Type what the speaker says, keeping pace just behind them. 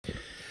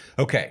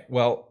Okay,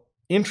 well,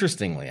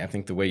 interestingly, I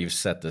think the way you've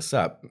set this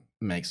up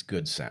makes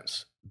good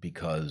sense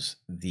because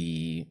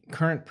the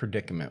current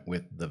predicament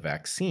with the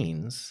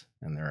vaccines,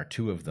 and there are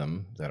two of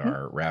them that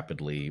are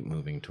rapidly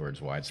moving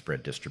towards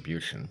widespread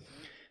distribution,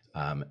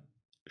 um,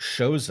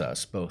 shows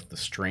us both the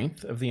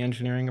strength of the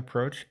engineering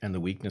approach and the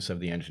weakness of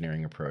the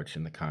engineering approach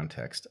in the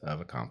context of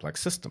a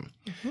complex system.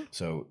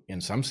 So in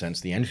some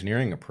sense, the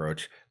engineering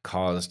approach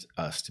caused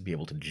us to be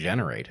able to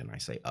generate, and I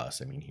say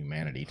us, I mean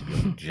humanity, to be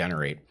able to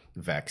generate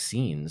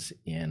vaccines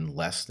in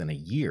less than a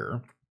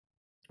year,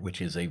 which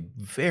is a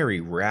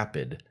very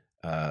rapid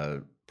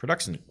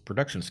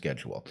production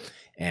schedule.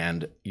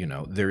 And,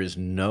 there is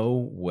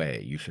no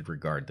way you should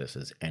regard this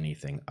as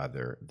anything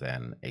other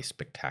than a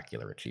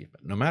spectacular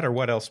achievement, no matter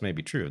what else may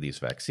be true of these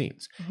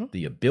vaccines.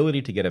 The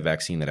ability to get a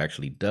vaccine that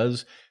actually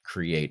does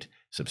create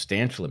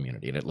substantial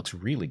immunity, and it looks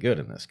really good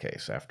in this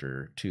case.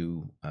 After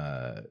two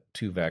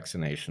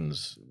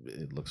vaccinations,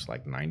 it looks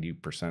like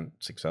 90%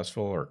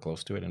 successful or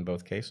close to it in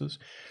both cases.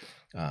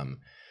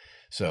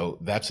 So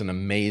that's an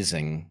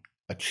amazing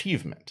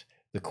achievement.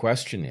 The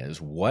question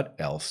is, what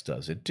else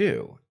does it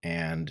do?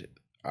 And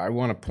I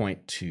want to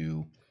point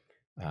to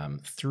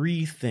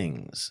three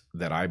things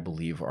that I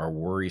believe are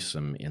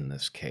worrisome in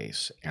this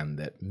case, and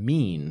that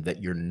mean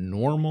that your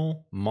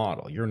normal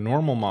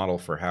model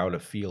for how to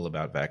feel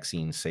about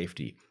vaccine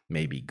safety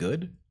may be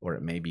good, or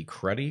it may be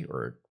cruddy,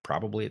 or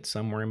probably it's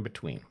somewhere in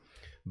between.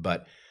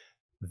 But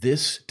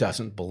this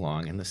doesn't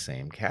belong in the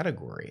same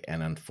category.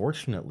 And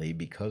unfortunately,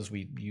 because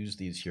we use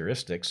these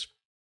heuristics,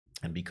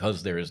 and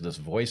because there is this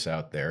voice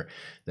out there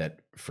that,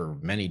 for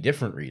many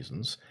different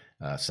reasons,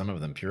 some of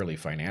them purely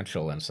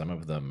financial and some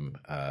of them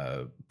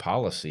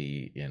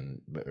policy-based,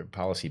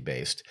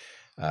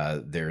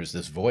 there's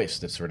this voice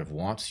that sort of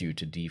wants you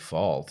to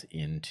default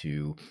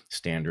into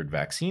standard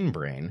vaccine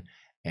brain,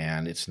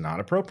 and it's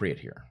not appropriate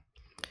here.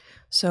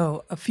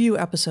 So a few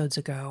episodes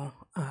ago,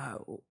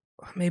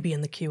 maybe in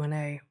the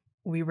Q&A,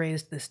 we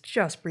raised this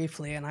just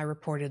briefly, and I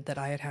reported that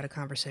I had had a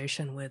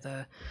conversation with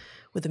a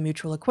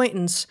mutual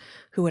acquaintance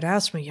who had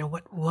asked me,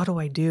 what do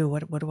I do?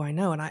 What do I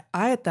know? And I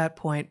at that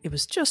point, it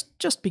was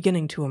just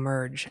beginning to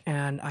emerge,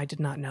 and I did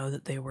not know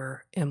that they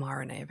were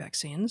mRNA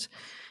vaccines.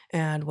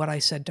 And what I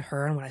said to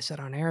her, and what I said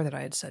on air that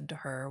I had said to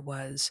her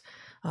was,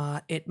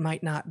 it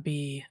might not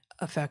be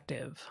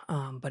effective,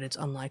 but it's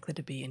unlikely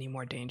to be any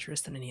more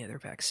dangerous than any other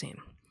vaccine.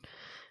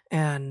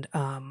 And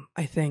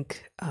I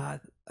think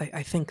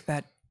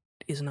that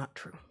is not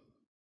true.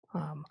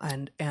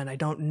 And I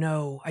don't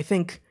know. I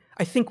think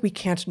we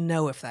can't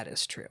know if that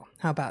is true.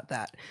 How about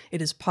that?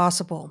 It is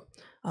possible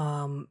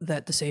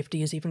that the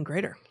safety is even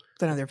greater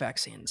than other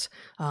vaccines.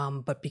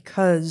 But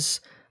because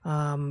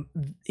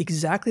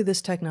exactly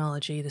this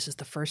technology, this is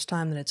the first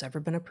time that it's ever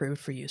been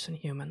approved for use in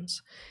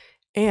humans.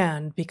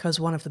 And because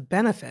one of the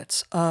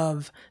benefits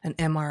of an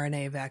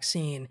mRNA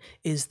vaccine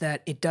is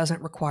that it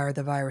doesn't require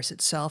the virus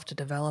itself to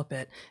develop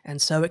it,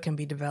 and so it can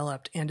be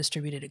developed and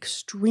distributed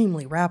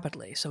extremely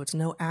rapidly. So it's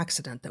no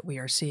accident that we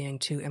are seeing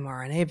two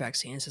mRNA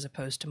vaccines as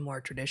opposed to more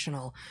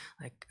traditional,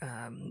 like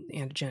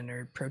antigen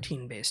or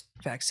protein-based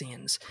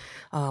vaccines,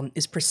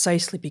 is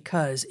precisely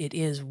because it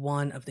is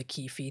one of the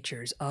key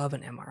features of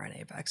an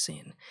mRNA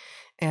vaccine.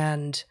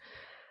 And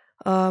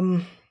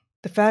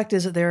the fact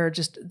is that there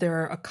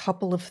are a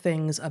couple of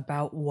things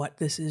about what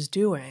this is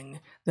doing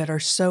that are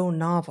so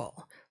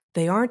novel.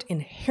 They aren't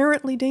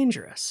inherently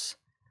dangerous,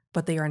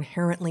 but they are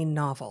inherently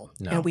novel.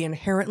 No. And we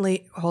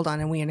inherently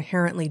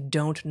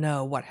don't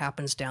know what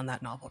happens down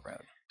that novel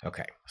road.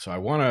 Okay, so I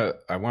want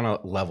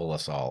to level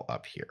us all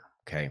up here,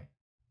 okay?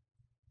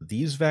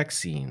 These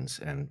vaccines,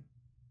 and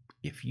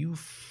if you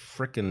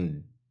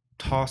frickin'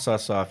 toss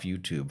us off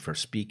YouTube for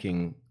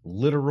speaking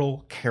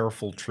literal,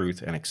 careful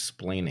truth and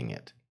explaining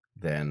it,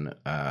 then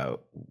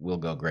we'll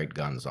go great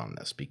guns on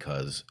this,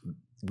 because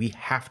we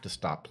have to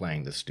stop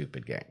playing this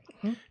stupid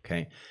game,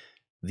 okay?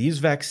 These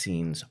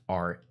vaccines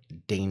are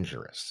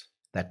dangerous.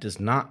 That does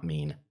not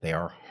mean they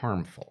are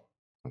harmful,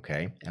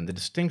 okay? And the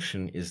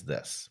distinction is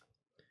this.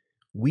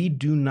 We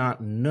do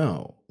not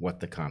know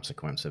what the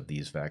consequence of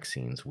these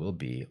vaccines will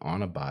be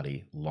on a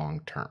body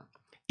long term.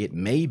 It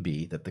may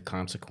be that the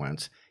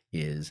consequence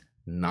is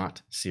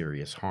not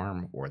serious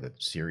harm, or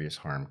that serious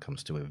harm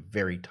comes to a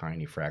very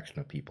tiny fraction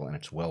of people, and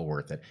it's well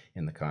worth it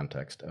in the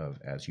context of,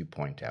 as you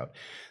point out,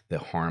 the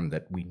harm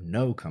that we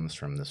know comes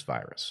from this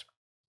virus.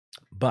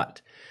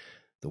 But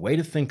the way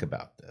to think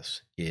about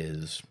this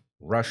is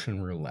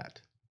Russian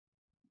roulette.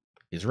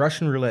 Is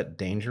Russian roulette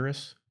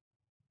dangerous?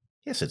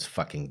 Yes, it's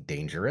fucking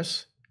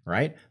dangerous,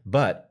 right?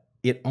 But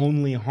it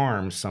only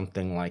harms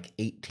something like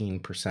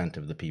 18%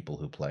 of the people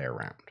who play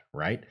around,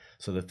 right?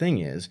 So the thing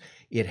is,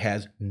 it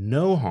has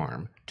no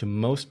harm to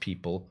most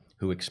people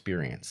who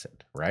experience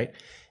it, right?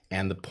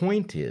 And the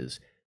point is,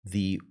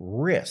 the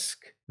risk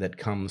that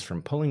comes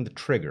from pulling the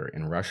trigger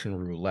in Russian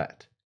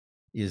roulette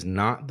is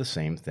not the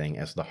same thing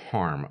as the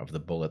harm of the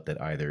bullet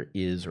that either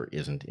is or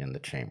isn't in the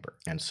chamber.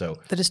 And so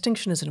The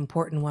distinction is an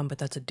important one, but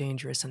that's a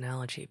dangerous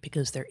analogy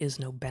because there is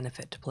no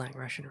benefit to playing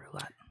Russian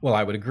roulette. well,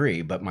 I would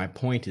agree, but my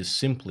point is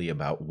simply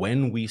about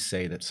when we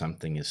say that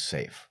something is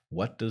safe,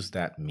 what does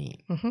that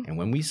mean? And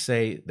when we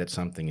say that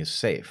something is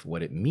safe,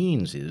 what it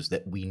means is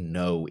that we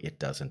know it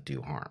doesn't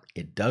do harm.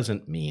 It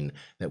doesn't mean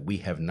that we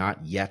have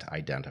not yet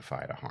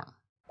identified a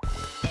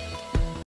harm.